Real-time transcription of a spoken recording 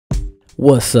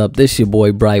What's up, this your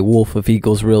boy Bright Wolf of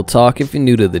Eagles Real Talk. If you're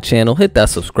new to the channel, hit that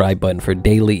subscribe button for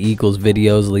daily Eagles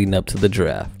videos leading up to the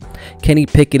draft. Kenny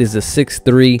Pickett is a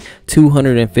 6'3",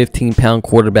 215-pound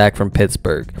quarterback from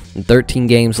Pittsburgh. In 13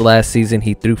 games last season,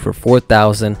 he threw for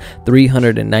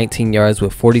 4,319 yards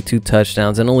with 42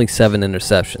 touchdowns and only 7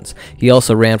 interceptions. He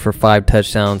also ran for 5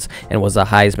 touchdowns and was a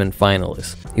Heisman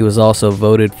finalist. He was also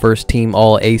voted first-team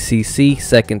All-ACC,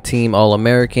 second-team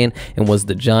All-American, and was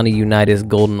the Johnny Unitas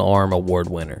Golden Arm Award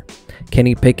winner.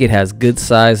 Kenny Pickett has good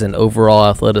size and overall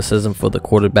athleticism for the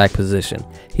quarterback position.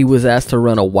 He was asked to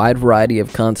run a wide variety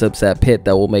of concepts at Pitt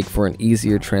that will make for an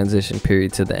easier transition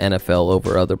period to the NFL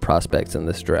over other prospects in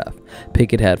this draft.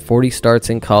 Pickett had 40 starts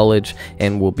in college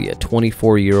and will be a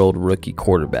 24-year-old rookie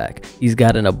quarterback. He's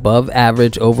got an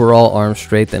above-average overall arm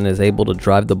strength and is able to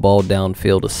drive the ball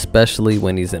downfield, especially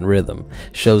when he's in rhythm.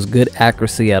 Shows good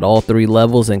accuracy at all 3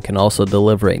 levels and can also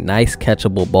deliver a nice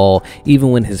catchable ball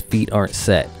even when his feet aren't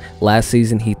set. Last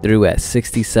season, he threw at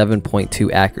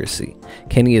 67.2 accuracy.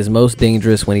 Kenny is most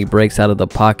dangerous when he breaks out of the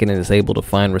pocket and is able to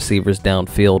find receivers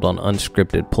downfield on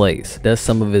unscripted plays. Does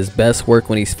some of his best work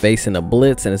when he's facing a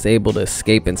blitz and is able to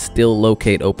escape and still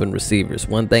locate open receivers.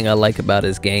 One thing I like about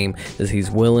his game is he's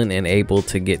willing and able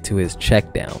to get to his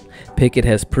check down. Pickett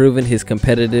has proven his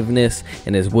competitiveness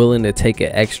and is willing to take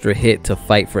an extra hit to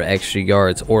fight for extra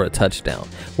yards or a touchdown.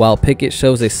 While Pickett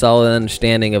shows a solid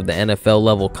understanding of the NFL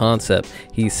level concept,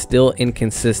 he's still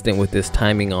inconsistent with his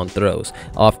timing on throws,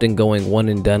 often going one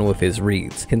and done with his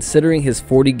reads. Considering his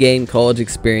 40-game college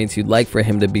experience, you'd like for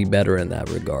him to be better in that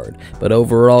regard. But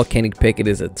overall, Kenny Pickett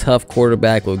is a tough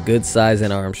quarterback with good size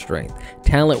and arm strength.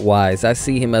 Talent-wise, I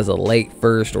see him as a late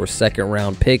first or second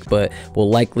round pick, but will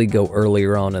likely go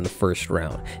earlier on in the first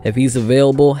round. If he's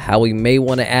available, Howie may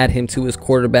want to add him to his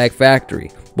quarterback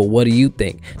factory. But what do you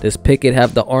think? Does Pickett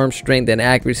have the arm strength and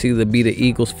accuracy to be the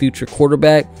Eagles' future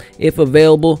quarterback? If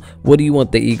available, what do you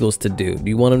want the Eagles to do? Do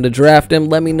you want them to draft him?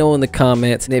 Let me know in the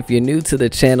comments. And if you're new to the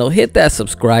channel, hit that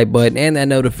subscribe button and that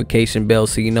notification bell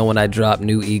so you know when I drop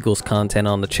new Eagles content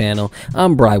on the channel.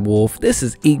 I'm Bright Wolf. This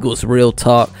is Eagles Real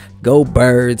Talk. Go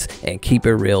Birds and keep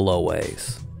it real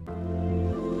always.